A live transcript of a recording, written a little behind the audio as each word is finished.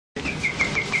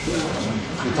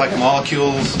look like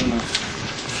molecules and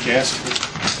gas.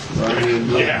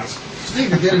 Yeah. Steve,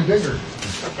 you're getting bigger.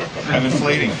 I'm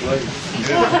inflating.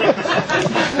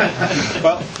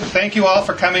 Well, thank you all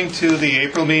for coming to the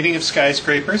April meeting of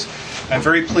Skyscrapers. I'm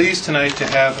very pleased tonight to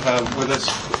have with us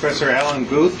Professor Alan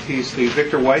Guth. He's the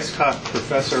Victor Weisskopf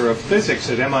Professor of Physics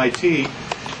at MIT,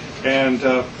 and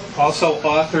also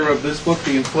author of this book,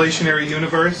 The Inflationary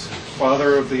Universe,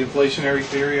 father of the inflationary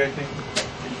theory, I think.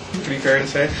 Pretty fair to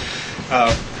say.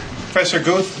 Professor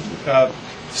Guth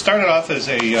started off as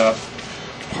a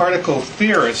particle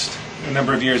theorist a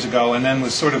number of years ago, and then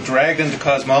was sort of dragged into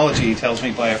cosmology, he tells me,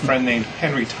 by a friend named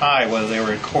Henry Tye while they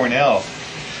were at Cornell.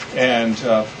 And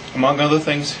among other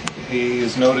things, he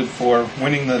is noted for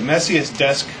winning the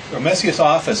Messiest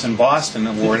Office in Boston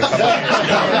award a couple of years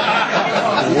ago.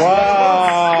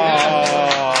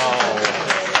 Wow!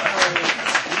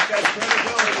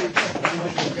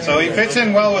 So he fits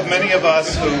in well with many of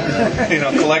us who,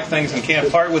 collect things and can't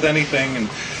part with anything, and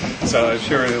so I'm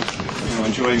sure he'll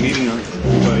enjoy meeting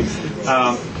everybody.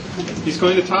 He's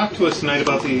going to talk to us tonight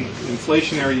about the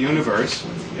inflationary universe,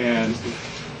 and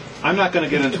I'm not going to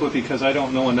get into it because I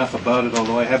don't know enough about it,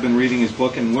 although I have been reading his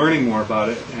book and learning more about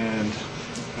it. And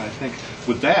I think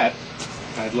with that,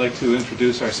 I'd like to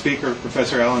introduce our speaker,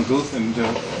 Professor Alan Guth, and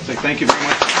say thank you very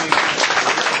much for coming.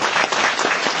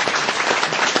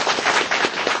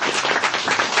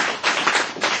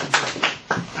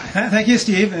 Thank you,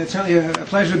 Steve. It's certainly a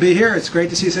pleasure to be here. It's great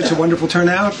to see such a wonderful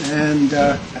turnout, and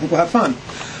I think we'll have fun.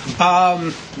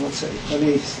 Let's see. Let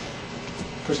me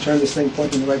first turn this thing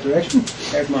pointing in the right direction.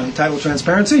 There's my title,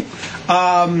 Transparency.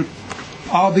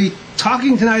 I'll be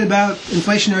talking tonight about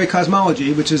inflationary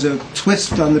cosmology, which is a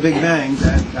twist on the Big Bang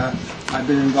that I've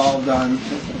been involved in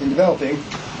developing.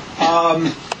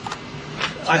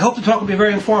 I hope the talk will be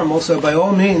very informal, so by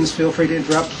all means, feel free to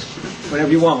interrupt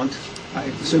whenever you want. I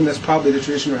assume that's probably the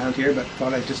tradition around here, but I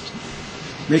thought I'd just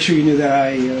make sure you knew that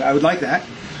I would like that.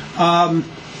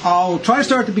 I'll try to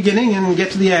start at the beginning and get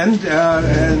to the end,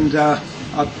 and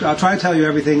I'll try to tell you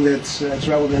everything that's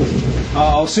relevant.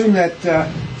 I'll assume that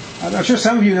I'm sure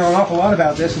some of you know an awful lot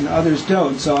about this and others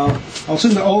don't, so I'll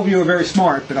assume that all of you are very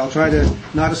smart, but I'll try to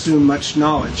not assume much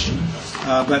knowledge.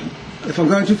 But if I'm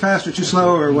going too fast or too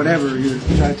slow or whatever, you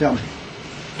try to tell me.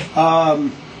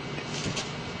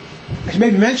 I should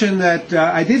maybe mention that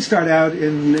I did start out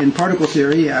in particle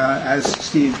theory, as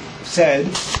Steve said.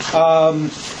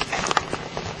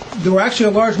 There were actually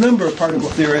a large number of particle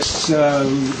theorists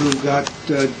who got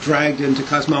dragged into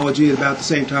cosmology at about the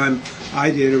same time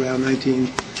I did, around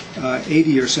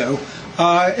 1980 or so.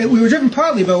 We were driven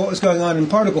partly by what was going on in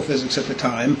particle physics at the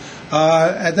time.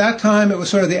 At that time, it was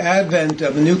sort of the advent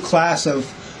of a new class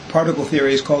of particle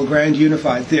theories called grand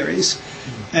unified theories.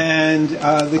 And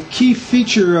the key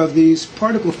feature of these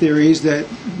particle theories that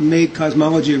made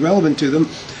cosmology relevant to them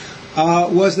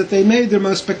was that they made their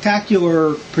most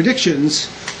spectacular predictions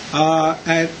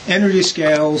at energy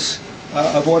scales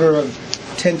of order of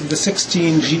 10 to the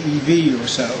 16 GeV or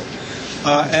so.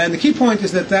 And the key point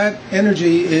is that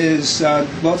energy is,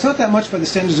 well, it's not that much by the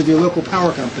standards of your local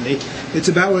power company. It's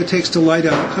about what it takes to light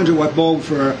a 100-watt bulb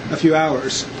for a few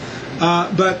hours.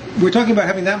 But we're talking about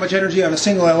having that much energy on a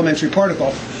single elementary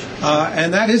particle,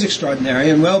 and that is extraordinary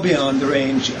and well beyond the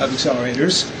range of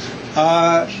accelerators.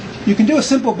 You can do a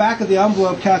simple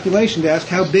back-of-the-envelope calculation to ask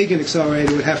how big an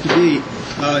accelerator would have to be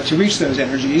to reach those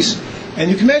energies, and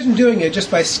you can imagine doing it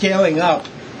just by scaling up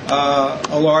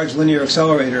a large linear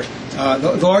accelerator.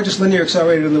 The largest linear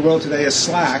accelerator in the world today is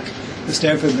SLAC, the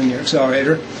Stanford Linear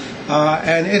Accelerator.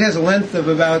 And it has a length of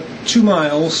about 2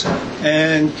 miles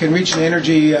and can reach an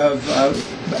energy of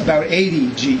about 80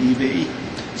 GeV.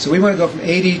 So we want to go from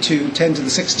 80 to 10 to the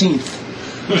 16th.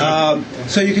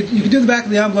 So you could do the back of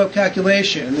the envelope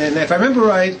calculation, and if I remember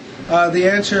right, the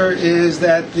answer is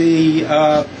that the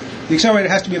accelerator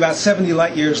has to be about 70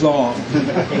 light years long.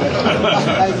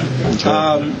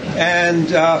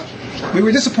 We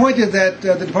were disappointed that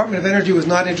the Department of Energy was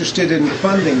not interested in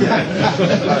funding that.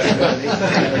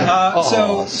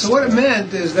 So what it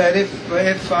meant is that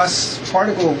if us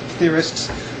particle theorists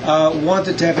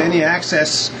wanted to have any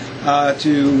access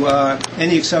to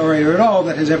any accelerator at all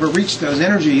that has ever reached those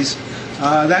energies,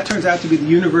 that turns out to be the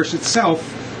universe itself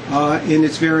in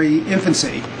its very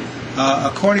infancy.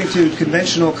 According to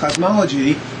conventional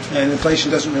cosmology, and inflation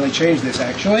doesn't really change this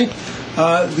actually,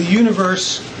 the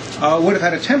universe would have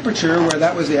had a temperature where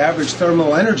that was the average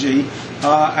thermal energy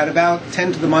at about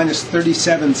 10 to the minus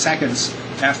 37 seconds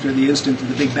after the instant of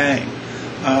the Big Bang.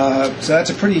 So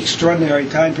that's a pretty extraordinary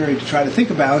time period to try to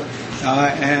think about,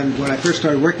 and when I first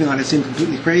started working on it, it seemed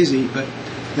completely crazy, but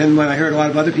then when I heard a lot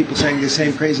of other people saying the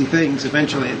same crazy things,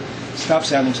 eventually it stopped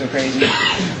sounding so crazy.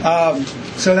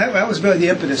 So that was really the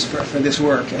impetus for this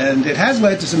work. And it has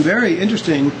led to some very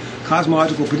interesting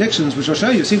cosmological predictions, which I'll show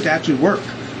you seem to actually work,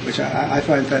 which I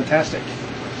find fantastic.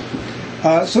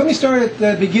 So let me start at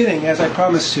the beginning, as I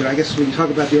promised to. I guess when you talk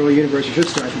about the early universe, you should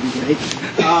start at the beginning.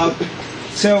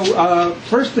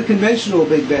 First, the conventional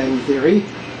Big Bang theory,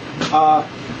 called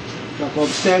the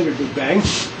Standard Big Bang.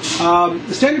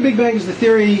 The Standard Big Bang is the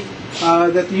theory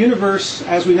that the universe,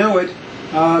 as we know it,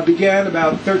 began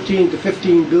about 13 to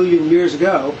 15 billion years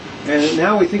ago, and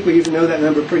now we think we even know that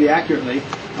number pretty accurately,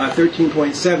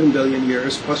 13.7 billion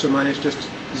years, plus or minus just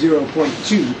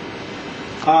 0.2.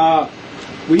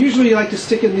 We usually like to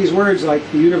stick in these words like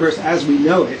the universe as we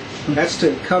know it. That's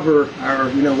to cover our,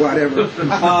 whatever.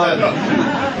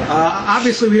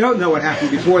 Obviously, we don't know what happened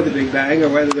before the Big Bang, or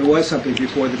whether there was something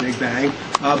before the Big Bang.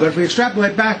 But if we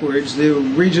extrapolate backwards, the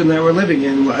region that we're living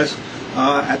in was,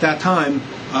 at that time,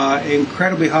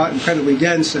 incredibly hot, incredibly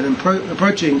dense, and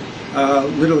approaching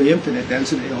literally infinite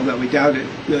density, although we doubt it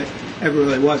ever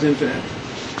really was infinite.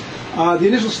 The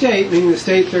initial state, meaning the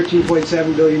state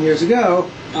 13.7 billion years ago,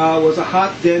 was a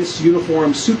hot, dense,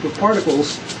 uniform soup of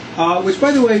particles, which,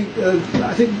 by the way,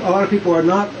 I think a lot of people are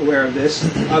not aware of this.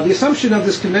 The assumption of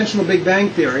this conventional Big Bang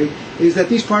theory is that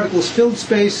these particles filled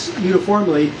space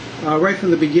uniformly right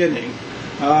from the beginning.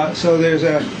 So there's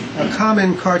a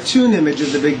common cartoon image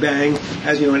of the Big Bang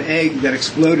as an egg that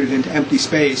exploded into empty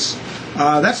space.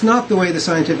 That's not the way the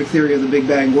scientific theory of the Big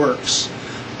Bang works.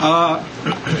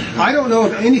 I don't know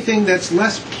of anything that's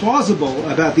less plausible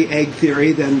about the egg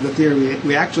theory than the theory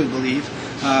we actually believe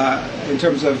in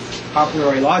terms of a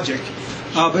priori logic.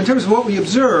 But in terms of what we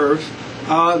observe,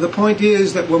 the point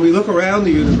is that when we look around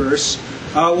the universe,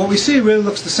 what we see really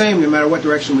looks the same no matter what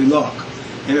direction we look.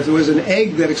 And if there was an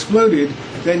egg that exploded,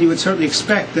 then you would certainly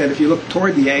expect that if you look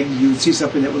toward the egg, you would see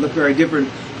something that would look very different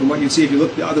from what you'd see if you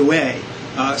looked the other way.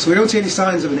 So we don't see any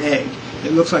signs of an egg.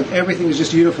 It looks like everything is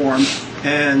just uniform,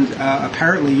 and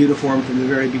apparently uniform from the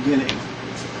very beginning.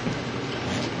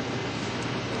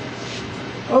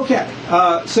 Okay,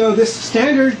 so this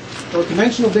standard or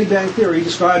conventional Big Bang theory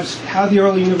describes how the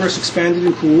early universe expanded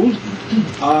and cooled.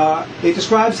 It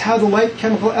describes how the light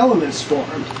chemical elements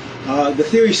formed. The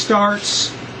theory starts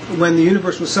when the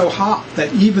universe was so hot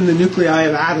that even the nuclei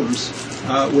of atoms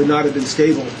would not have been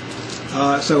stable.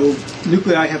 So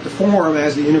nuclei have to form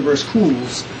as the universe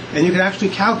cools, and you can actually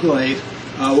calculate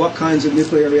what kinds of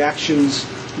nuclear reactions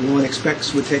one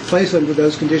expects would take place under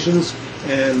those conditions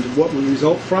and what would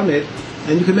result from it,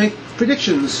 and you can make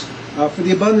predictions for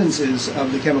the abundances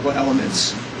of the chemical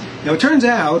elements. Now it turns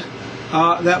out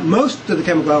that most of the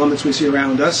chemical elements we see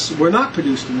around us were not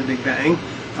produced in the Big Bang,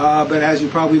 but as you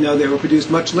probably know, they were produced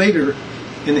much later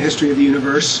in the history of the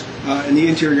universe in the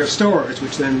interior of stars,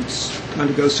 which then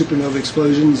undergo supernova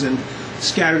explosions and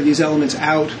scatter these elements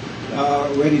out,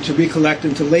 ready to recollect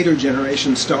into later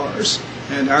generation stars.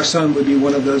 And our sun would be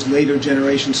one of those later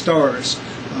generation stars,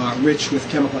 rich with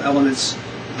chemical elements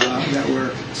that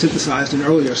were synthesized in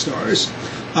earlier stars.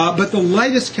 But the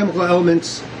lightest chemical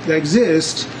elements that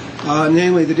exist,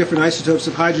 namely the different isotopes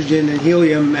of hydrogen and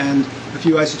helium and a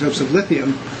few isotopes of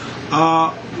lithium,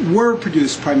 were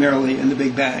produced primarily in the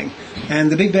Big Bang.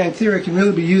 And the Big Bang theory can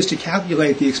really be used to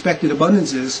calculate the expected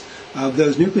abundances of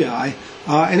those nuclei,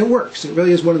 and it works. It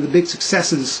really is one of the big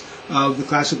successes of the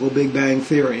classical Big Bang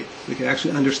theory. We can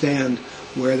actually understand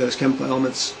where those chemical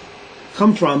elements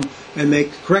come from and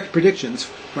make correct predictions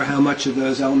for how much of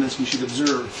those elements we should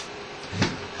observe.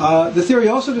 The theory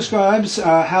also describes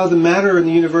how the matter in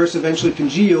the universe eventually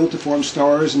congealed to form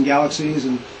stars and galaxies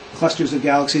and clusters of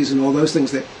galaxies and all those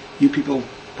things that you people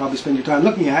probably spend your time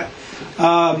looking at.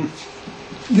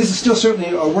 This is still certainly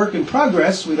a work in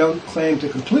progress. We don't claim to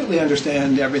completely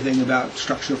understand everything about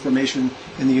structure formation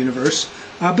in the universe.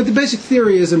 But the basic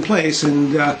theory is in place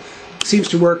and seems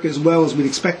to work as well as we'd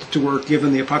expect it to work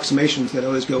given the approximations that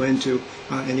always go into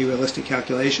any realistic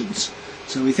calculations.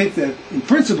 So we think that in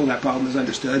principle that problem is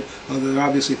understood, although there are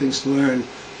obviously things to learn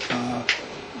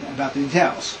about the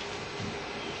details.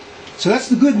 So that's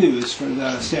the good news for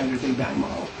the standard Big Bang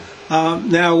model.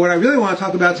 Now, what I really want to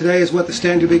talk about today is what the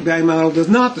standard Big Bang model does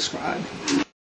not describe.